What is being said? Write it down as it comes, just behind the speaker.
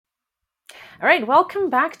All right,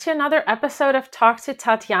 welcome back to another episode of Talk to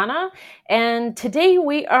Tatiana. And today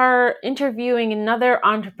we are interviewing another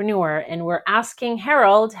entrepreneur, and we're asking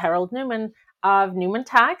Harold Newman of Newman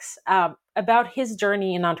Tax, about his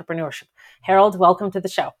journey in entrepreneurship. Harold, welcome to the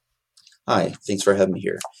show. Hi, thanks for having me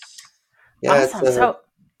here. Yeah, Awesome. So,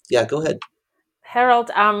 go ahead.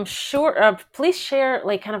 Harold, please share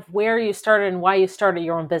kind of where you started and why you started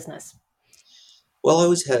your own business. Well,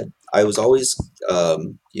 I was always,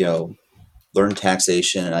 learned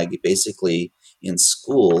taxation, and I basically in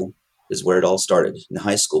school is where it all started. In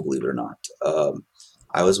high school, believe it or not,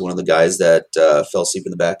 I was one of the guys that fell asleep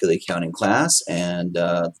in the back of the accounting class, and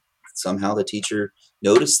somehow the teacher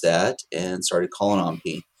noticed that and started calling on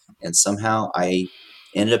me, and somehow I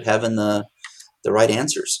ended up having the right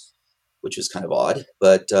answers, which was kind of odd.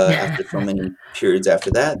 But after so many periods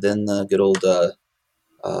after that, then the good old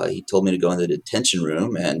he told me to go in the detention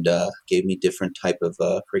room and gave me different type of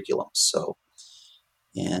curriculums. So,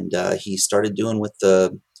 and he started doing with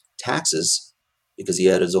the taxes because he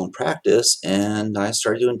had his own practice, and I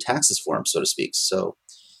started doing taxes for him, so to speak. So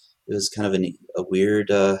it was kind of a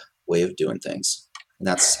weird way of doing things, and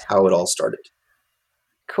that's how it all started.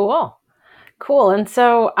 Cool. Cool. And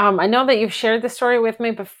so I know that you've shared this story with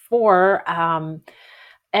me before.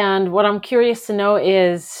 And what I'm curious to know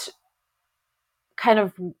is kind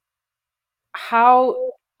of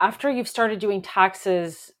how, after you've started doing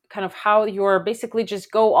taxes, kind of how you're basically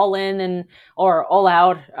just go all in and or all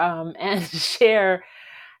out, and share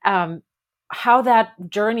um, how that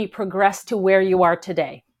journey progressed to where you are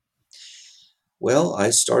today. Well, I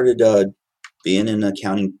started being in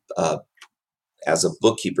accounting as a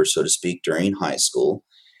bookkeeper, so to speak, during high school.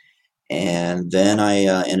 And then I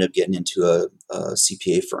ended up getting into a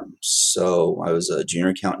CPA firm. So I was a junior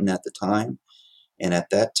accountant at the time. And at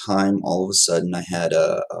that time, all of a sudden, I had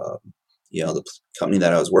the company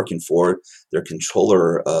that I was working for, their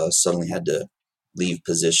controller suddenly had to leave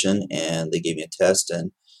position, and they gave me a test,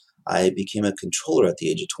 and I became a controller at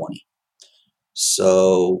the age of 20.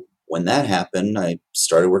 So when that happened, I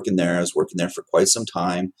started working there. I was working there for quite some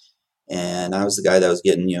time, and I was the guy that was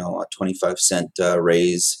getting, a 25-cent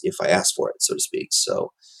raise if I asked for it, so to speak.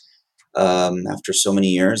 So after so many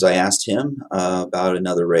years, I asked him about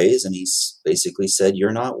another raise, and he basically said,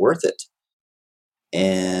 "You're not worth it."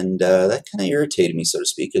 And that kind of irritated me, so to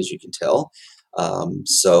speak, as you can tell.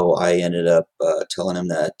 So I ended up telling him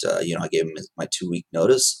that, I gave him my 2 week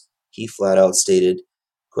notice. He flat out stated,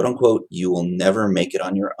 quote unquote, "You will never make it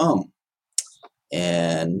on your own."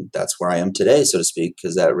 And that's where I am today, so to speak,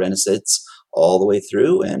 because that renaissance all the way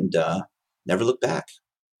through, and never look back.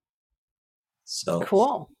 So,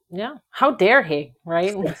 Cool. Yeah. How dare he,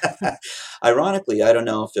 right? ironically, I don't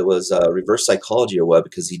know if it was reverse psychology or what,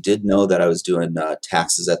 because he did know that I was doing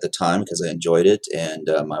taxes at the time because I enjoyed it, and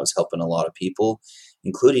I was helping a lot of people,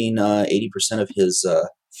 including 80% of his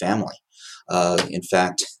family. In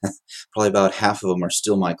fact, probably about half of them are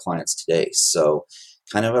still my clients today. So,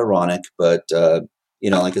 kind of ironic, but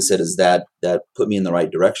like I said, is that put me in the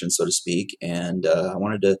right direction, so to speak, and I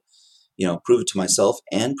wanted to, prove it to myself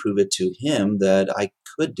and prove it to him that I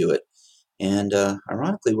could do it. And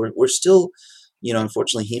ironically, we're still,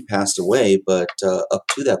 unfortunately, he passed away, but up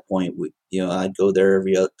to that point, I'd go there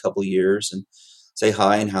every couple of years and say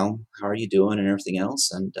hi and how are you doing and everything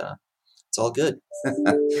else, and it's all good.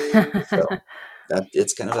 So that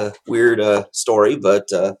it's kind of a weird story, but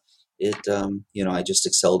I just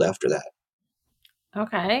excelled after that.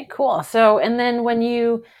 Okay, cool. So, and then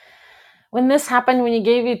when this happened, when you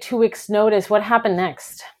gave you 2 weeks notice, what happened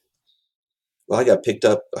next? Well, I got picked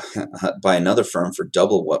up by another firm for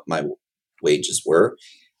double what my wages were.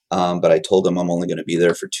 But I told them I'm only going to be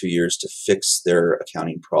there for 2 years to fix their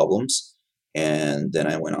accounting problems. And then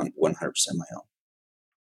I went on 100% my own.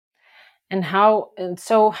 And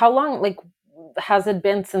so how long has it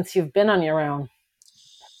been since you've been on your own?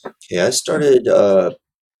 Okay, I started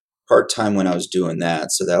part time when I was doing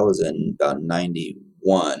that. So that was in about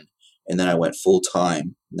 91. And then I went full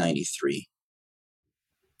time 93.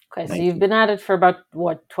 Okay, so you've 19. been at it for about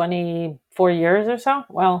what, 24 years or so?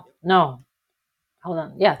 Well, no. Hold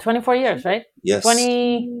on. Yeah, 24 years, right? Yes.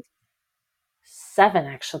 27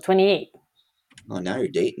 actually, 28. Oh, now you're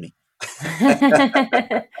dating me.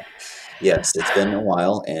 Yes, it's been a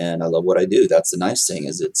while, and I love what I do. That's the nice thing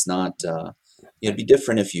is it's not. It'd be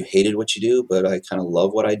different if you hated what you do, but I kind of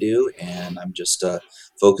love what I do, and I'm just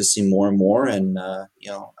focusing more and more, and I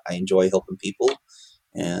enjoy helping people,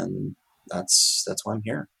 and that's why I'm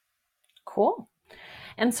here. Cool.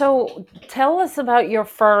 And so tell us about your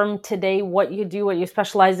firm today, what you do, what you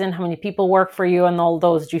specialize in, how many people work for you, and all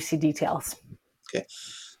those juicy details. Okay.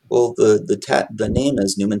 Well, the name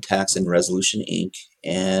is Newman Tax and Resolution Inc.,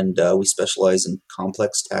 and we specialize in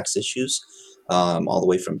complex tax issues, all the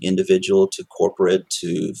way from individual to corporate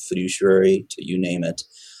to fiduciary to you name it.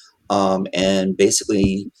 And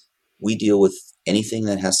basically, we deal with anything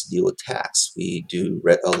that has to deal with tax. We do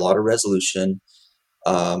a lot of resolution.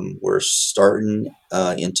 We're starting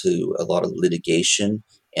into a lot of litigation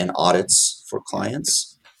and audits for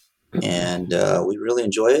clients, and we really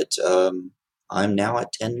enjoy it. I'm now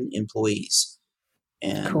at 10 employees,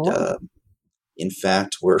 and Cool. in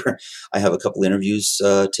fact, we're I have a couple interviews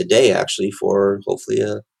today actually for hopefully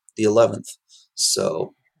the 11th.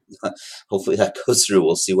 So hopefully that goes through.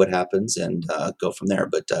 We'll see what happens and go from there.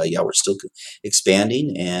 But yeah, we're still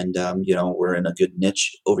expanding, and we're in a good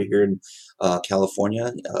niche over here in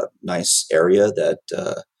California, a nice area that,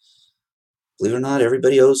 believe it or not,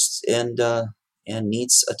 everybody owes and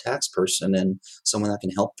needs a tax person and someone that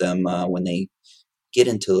can help them when they get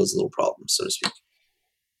into those little problems, so to speak.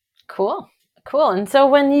 Cool. Cool. And so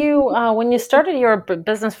when you started your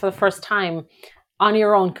business for the first time on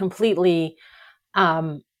your own completely,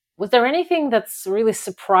 um, was there anything that's really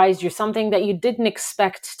surprised you, something that you didn't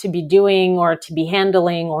expect to be doing or to be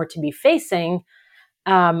handling or to be facing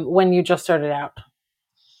when you just started out?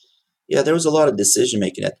 Yeah, there was a lot of decision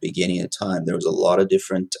making at the beginning of time. There was a lot of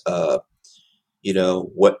different,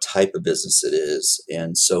 what type of business it is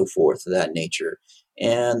and so forth, of that nature.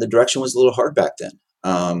 And the direction was a little hard back then.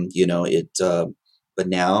 But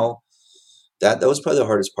now that was probably the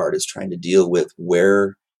hardest part, is trying to deal with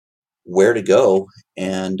where to go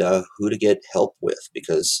and who to get help with,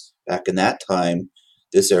 because back in that time,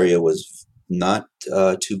 this area was not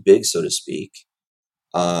too big, so to speak.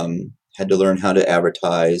 Had to learn how to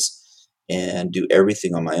advertise and do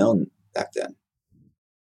everything on my own back then.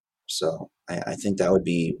 So I think that would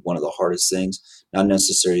be one of the hardest things. Not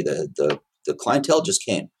necessarily the clientele just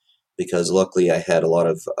came, because luckily I had a lot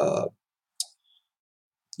of,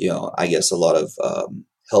 I guess a lot of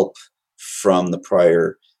help from the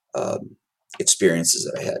prior um, experiences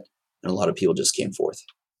that I had, and a lot of people just came forth.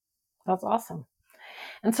 That's awesome.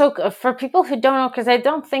 And so, for people who don't know, because I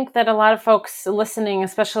don't think that a lot of folks listening,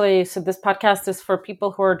 especially, so this podcast is for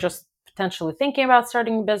people who are just potentially thinking about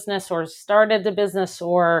starting a business or started the business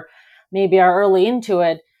or maybe are early into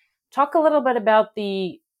it. Talk a little bit about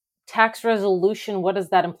the tax resolution. What does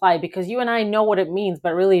that imply? Because you and I know what it means,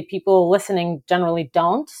 but really people listening generally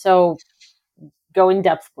don't. So, go in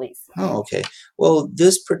depth, please. Oh, okay. Well,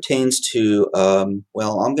 this pertains to, I'm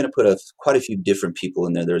going to put quite a few different people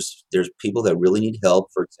in there. There's people that really need help.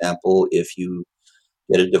 For example, if you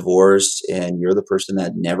get a divorce and you're the person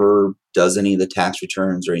that never does any of the tax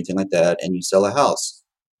returns or anything like that, and you sell a house,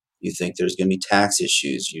 you think there's going to be tax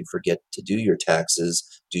issues. You forget to do your taxes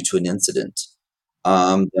due to an incident.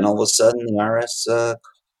 Then all of a sudden, the IRS,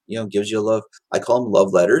 gives you a love. I call them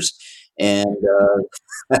love letters, and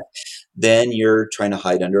then you're trying to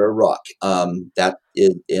hide under a rock. That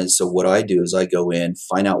is, and so what I do is I go in,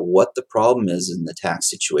 find out what the problem is in the tax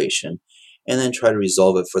situation, and then try to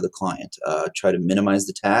resolve it for the client. Try to minimize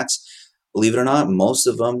the tax. Believe it or not, most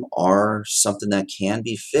of them are something that can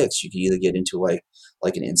be fixed. You can either get into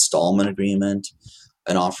like an installment agreement,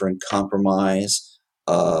 an offer in compromise.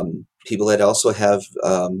 People that also have,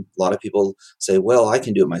 a lot of people say, well, I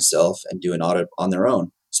can do it myself and do an audit on their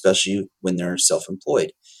own, especially when they're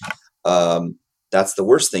self-employed. um, that's the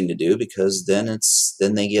worst thing to do, because then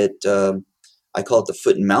they get, I call it the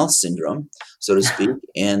foot and mouth syndrome, so to speak,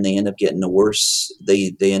 and they end up getting a worse.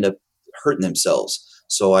 They end up hurting themselves.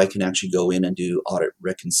 So I can actually go in and do audit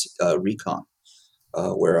recon,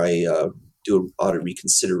 where I do an audit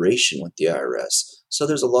reconsideration with the IRS. So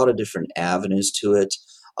there's a lot of different avenues to it.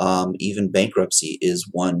 Even bankruptcy is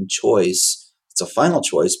one choice. It's a final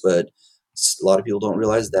choice, but a lot of people don't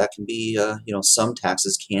realize that can be, some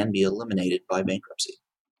taxes can be eliminated by bankruptcy.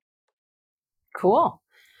 Cool.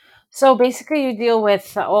 So basically, you deal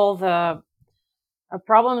with all the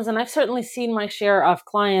problems, and I've certainly seen my share of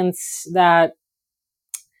clients that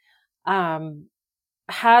um,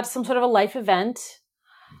 had some sort of a life event,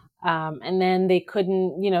 and then they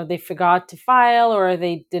couldn't, they forgot to file, or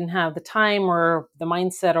they didn't have the time or the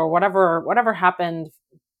mindset or whatever happened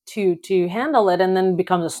to handle it, and then it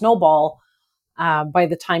becomes a snowball by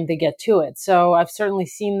the time they get to it. So I've certainly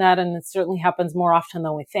seen that, and it certainly happens more often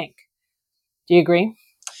than we think. Do you agree?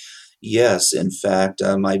 Yes, in fact,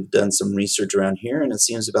 I've done some research around here, and it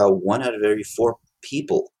seems about one out of every four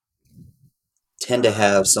people tend to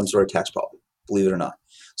have some sort of tax problem, believe it or not.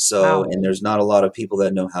 So, Wow. and there's not a lot of people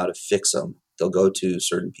that know how to fix them. They'll go to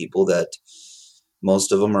certain people that,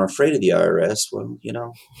 most of them are afraid of the IRS. Well,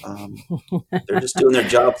 they're just doing their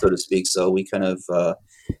job, so to speak. So we kind of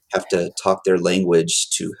have to talk their language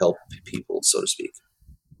to help people, so to speak.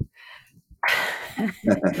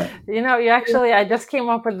 I just came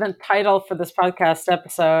up with the title for this podcast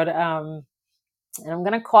episode, and I'm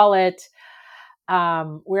going to call it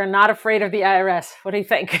 "We're Not Afraid of the IRS." What do you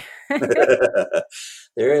think?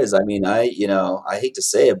 There is. I mean, I hate to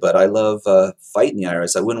say it, but I love fighting the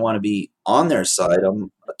IRS. I wouldn't want to be on their side.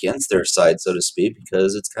 I'm against their side, so to speak,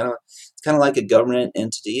 because it's kind of like a government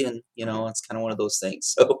entity, and it's kind of one of those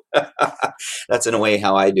things. So that's in a way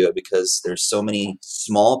how I do it, because there's so many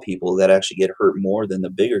small people that actually get hurt more than the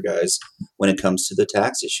bigger guys when it comes to the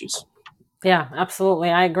tax issues. Yeah, absolutely.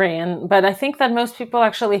 I agree. But I think that most people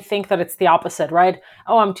actually think that it's the opposite, right?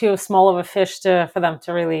 Oh, I'm too small of a fish for them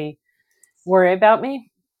to really worry about me.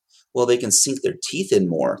 Well, they can sink their teeth in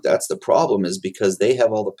more. That's the problem, is because they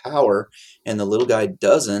have all the power and the little guy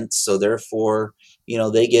doesn't. So therefore,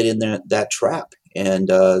 they get in that trap. And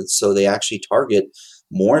so they actually target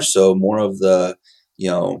more of the,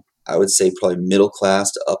 I would say probably middle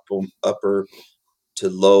class to upper to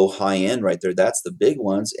low high end right there. That's the big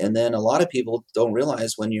ones. And then a lot of people don't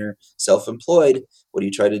realize, when you're self-employed, what do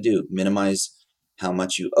you try to do? Minimize how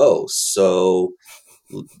much you owe. So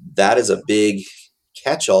that is a big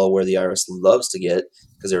catch-all where the IRS loves to get,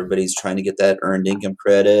 because everybody's trying to get that earned income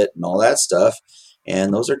credit and all that stuff,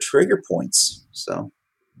 and those are trigger points. So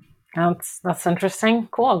That's interesting.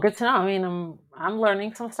 Cool. Good to know. I mean, I'm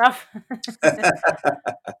learning some stuff.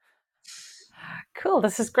 Cool.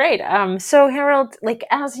 This is great. So Harold, like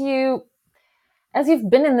as you've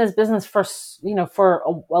been in this business for for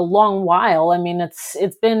a long while, I mean,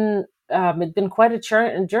 it's been quite a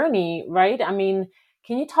journey, right? I mean,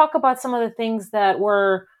 can you talk about some of the things that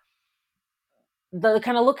were the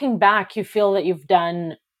kind of looking back you feel that you've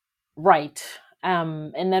done right,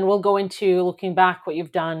 and then we'll go into looking back what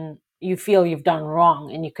you feel you've done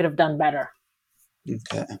wrong and you could have done better.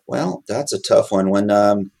 okay, well, that's a tough one.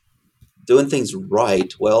 When doing things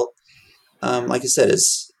right, well, like I said,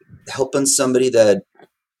 is helping somebody that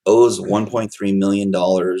owes $1.3 million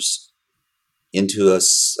into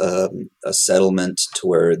a settlement to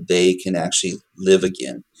where they can actually live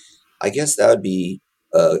again. I guess that would be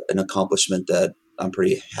an accomplishment that I'm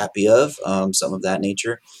pretty happy of. Some of that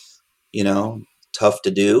nature, you know, tough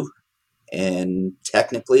to do, and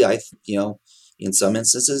technically, in some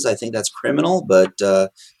instances, I think that's criminal. But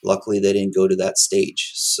luckily, they didn't go to that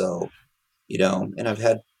stage. So, and I've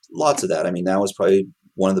had lots of that. I mean, that was probably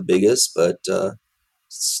one of the biggest. But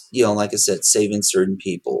like I said, saving certain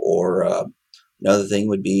people, or another thing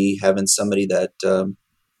would be having somebody that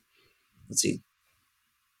let's see.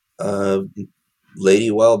 Uh, Lady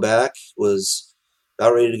a while back was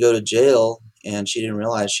about ready to go to jail, and she didn't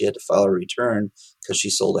realize she had to file a return because she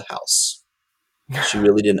sold a house. She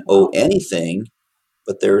really didn't owe Wow, anything,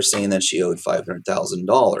 but they were saying that she owed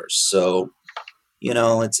 $500,000. So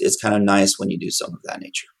it's kind of nice when you do something of that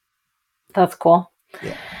nature. that's cool.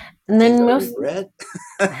 Yeah, And things then I most regret.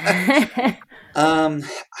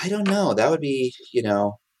 I don't know. That would be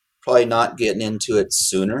probably not getting into it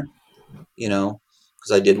sooner.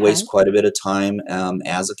 Because I did okay. waste quite a bit of time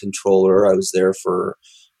as a controller. I was there for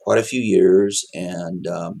quite a few years, and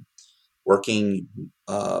working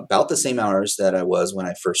about the same hours that I was when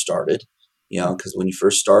I first started. Because when you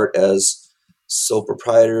first start as sole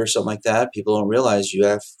proprietor or something like that, people don't realize you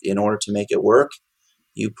have, in order to make it work,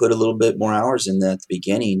 you put a little bit more hours in at the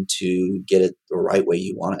beginning to get it the right way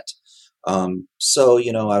you want it. So,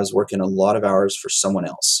 I was working a lot of hours for someone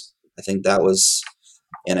else. I think that was,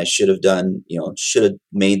 and I should have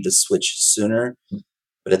made the switch sooner.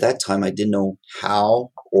 But at that time, I didn't know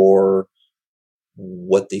how or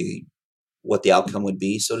what the outcome would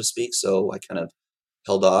be, so to speak. So I kind of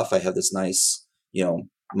held off. I have this nice,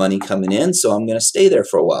 money coming in, so I'm going to stay there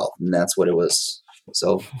for a while, and that's what it was.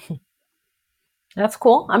 So That's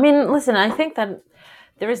cool. I mean, listen, I think that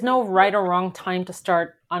there is no right or wrong time to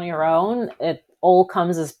start on your own. It all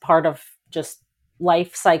comes as part of just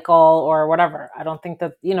life cycle or whatever. I don't think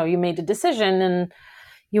that, you made a decision and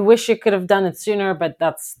you wish you could have done it sooner, but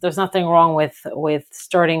there's nothing wrong with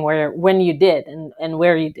starting when you did and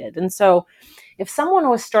where you did. And so if someone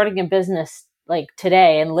was starting a business like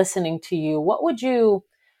today and listening to you, what would you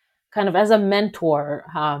kind of, as a mentor,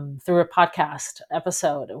 through a podcast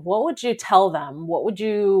episode, what would you tell them? What would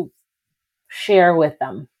you share with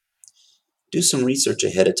them? do some research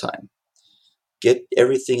ahead of time. Get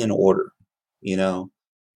everything in order. You know,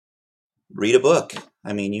 Read a book.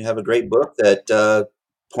 I mean, you have a great book that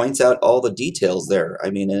points out all the details there. I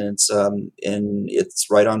mean, and it's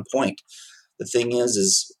right on point. The thing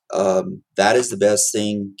is that is the best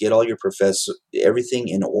thing. Get all your everything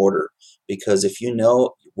in order, because if you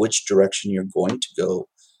know which direction you're going to go,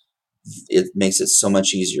 it makes it so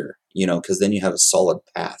much easier, because then you have a solid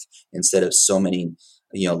path instead of so many,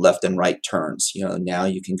 left and right turns. Now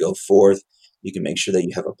you can go forth, you can make sure that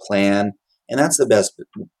you have a plan, and that's the best,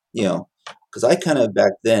 you know, because I kind of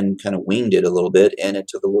back then kind of winged it a little bit, and it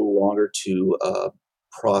took a little longer to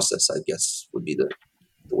process, I guess would be the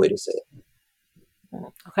way to say it.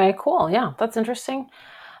 Okay, cool. Yeah, that's interesting.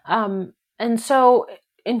 And so,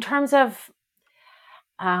 in terms of,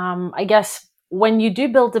 I guess, when you do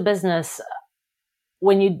build a business,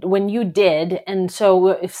 when you did, and so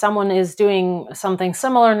if someone is doing something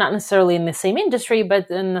similar, not necessarily in the same industry, but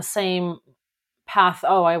in the same path,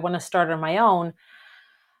 oh, I want to start on my own.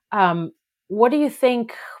 Um, what do you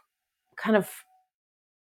think, kind of,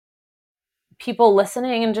 people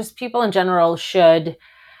listening and just people in general should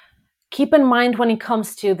keep in mind when it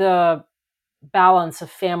comes to the balance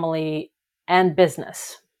of family and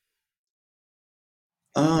business?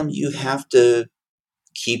 You have to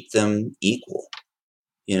keep them equal.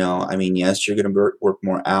 I mean, yes, you're going to work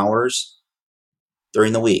more hours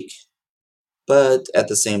during the week, but at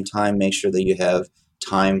the same time, make sure that you have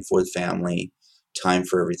time for the family, time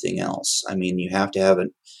for everything else. I mean, you have to have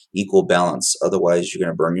an equal balance. Otherwise, you're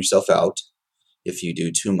going to burn yourself out if you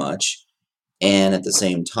do too much. And at the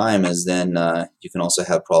same time, as then you can also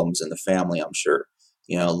have problems in the family, I'm sure.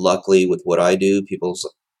 Luckily, with what I do,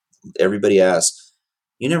 everybody asks,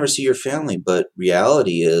 you never see your family, but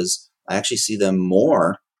reality is I actually see them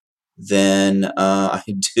more than I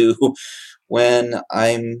do when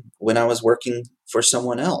I was working for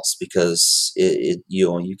someone else, because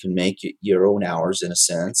you can make your own hours in a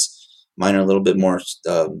sense. Mine are a little bit more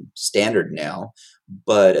standard now,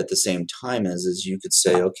 but at the same time, as you could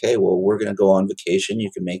say, okay, well, we're going to go on vacation.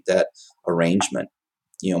 You can make that arrangement.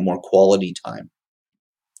 More quality time,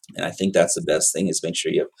 and I think that's the best thing is make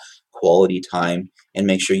sure you have quality time and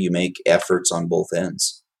make sure you make efforts on both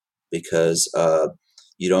ends, because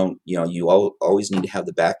you don't, you always need to have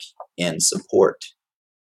the back end support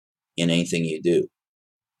in anything you do.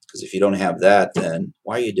 Because if you don't have that, then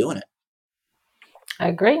why are you doing it? I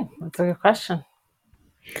agree. That's a good question.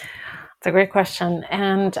 It's a great question.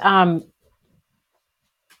 And I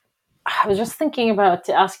was just thinking about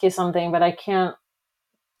to ask you something, but I can't.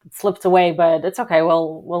 It slipped away, but it's okay.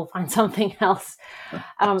 We'll find something else.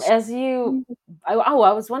 As you, I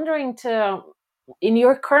was wondering, to in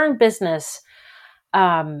your current business,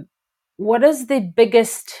 um, what is the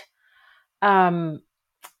biggest um,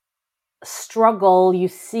 struggle you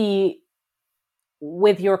see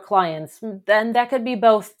with your clients? Then that could be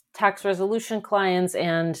both tax resolution clients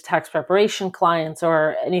and tax preparation clients,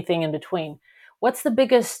 or anything in between. What's the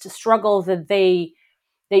biggest struggle that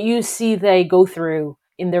you see they go through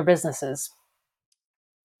in their businesses?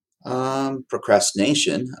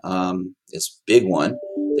 Procrastination is a big one.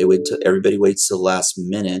 Everybody waits till the last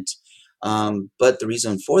minute. But the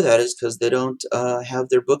reason for that is because they don't have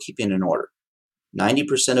their bookkeeping in order.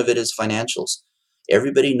 90% of it is financials.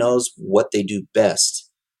 Everybody knows what they do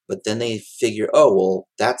best, but then they figure, oh, well,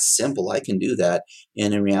 that's simple. I can do that.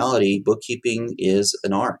 And in reality, bookkeeping is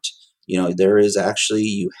an art. There is actually,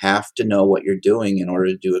 you have to know what you're doing in order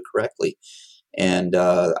to do it correctly. And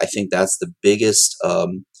I think that's the biggest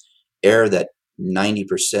error that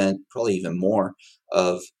 90%, probably even more,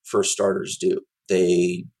 of first starters do.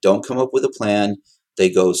 They don't come up with a plan. They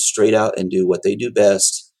go straight out and do what they do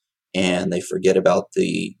best, and they forget about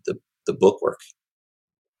the book work.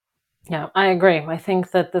 Yeah, I agree. I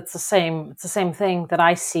think that that's the same. It's the same thing that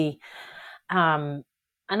I see, um,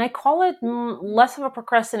 and I call it less of a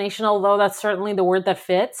procrastination, although that's certainly the word that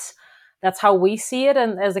fits. That's how we see it,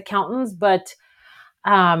 and as accountants. But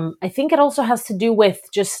I think it also has to do with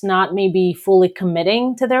just not maybe fully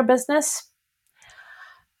committing to their business.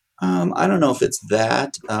 I don't know if it's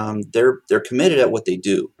that. They're committed at what they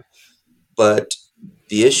do, but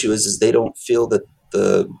the issue is they don't feel that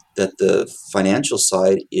the financial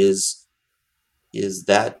side is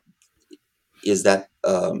that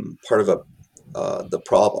part of the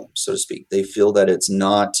problem, so to speak. They feel that it's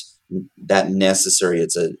not that necessary.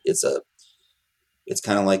 It's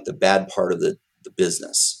kind of like the bad part of the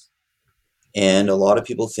business. And a lot of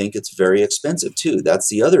people think it's very expensive too. That's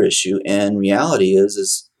the other issue. And reality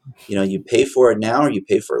is you pay for it now or you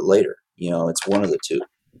pay for it later. It's one of the two.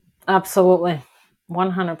 Absolutely,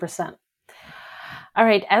 100%. All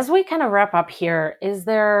right. As we kind of wrap up here, is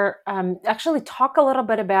there, actually, talk a little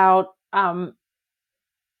bit about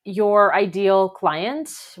your ideal client,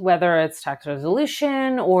 whether it's tax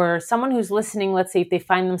resolution or someone who's listening? Let's say if they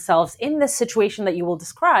find themselves in this situation that you will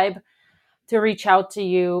describe, to reach out to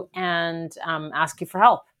you and ask you for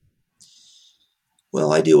help.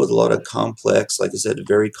 Well, I deal with a lot of complex, like I said,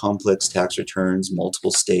 very complex tax returns,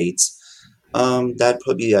 multiple states. That'd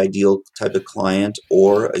probably be the ideal type of client,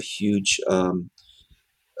 or a huge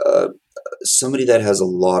uh, somebody that has a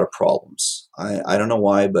lot of problems. I don't know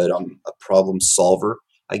why, but I'm a problem solver.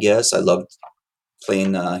 I guess I loved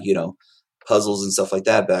playing, puzzles and stuff like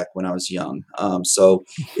that back when I was young. So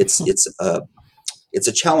it's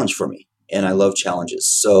a challenge for me, and I love challenges.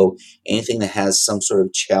 So anything that has some sort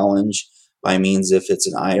of challenge, by means if it's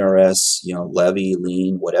an IRS, levy,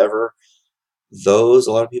 lien, whatever, those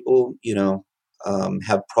a lot of people,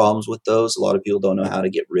 have problems with those. A lot of people don't know how to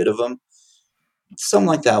get rid of them. Something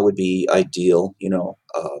like that would be ideal,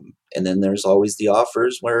 and then there's always the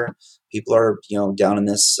offers where people are, down in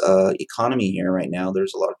this economy here right now.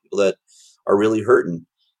 There's a lot of people that are really hurting,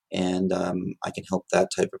 and I can help that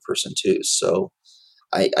type of person too. So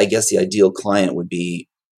I guess the ideal client would be,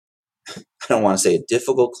 I don't want to say a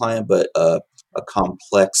difficult client, but a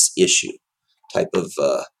complex issue type of,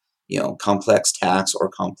 complex tax or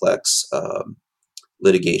complex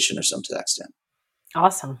litigation or some to that extent.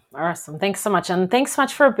 Awesome. Awesome. Thanks so much. And thanks so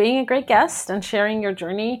much for being a great guest and sharing your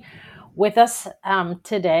journey with us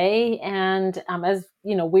today. And as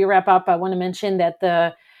you know, we wrap up, I want to mention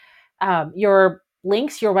that your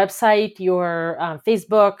links, your website, your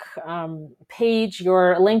Facebook page,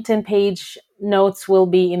 your LinkedIn page notes will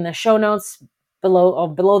be in the show notes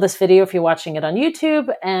below this video if you're watching it on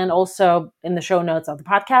YouTube, and also in the show notes of the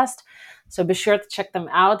podcast. So be sure to check them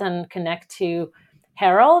out and connect to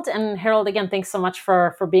Harold. And Harold, again, thanks so much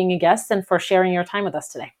for being a guest and for sharing your time with us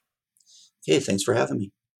today. Okay, thanks for having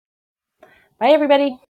me. Bye, everybody.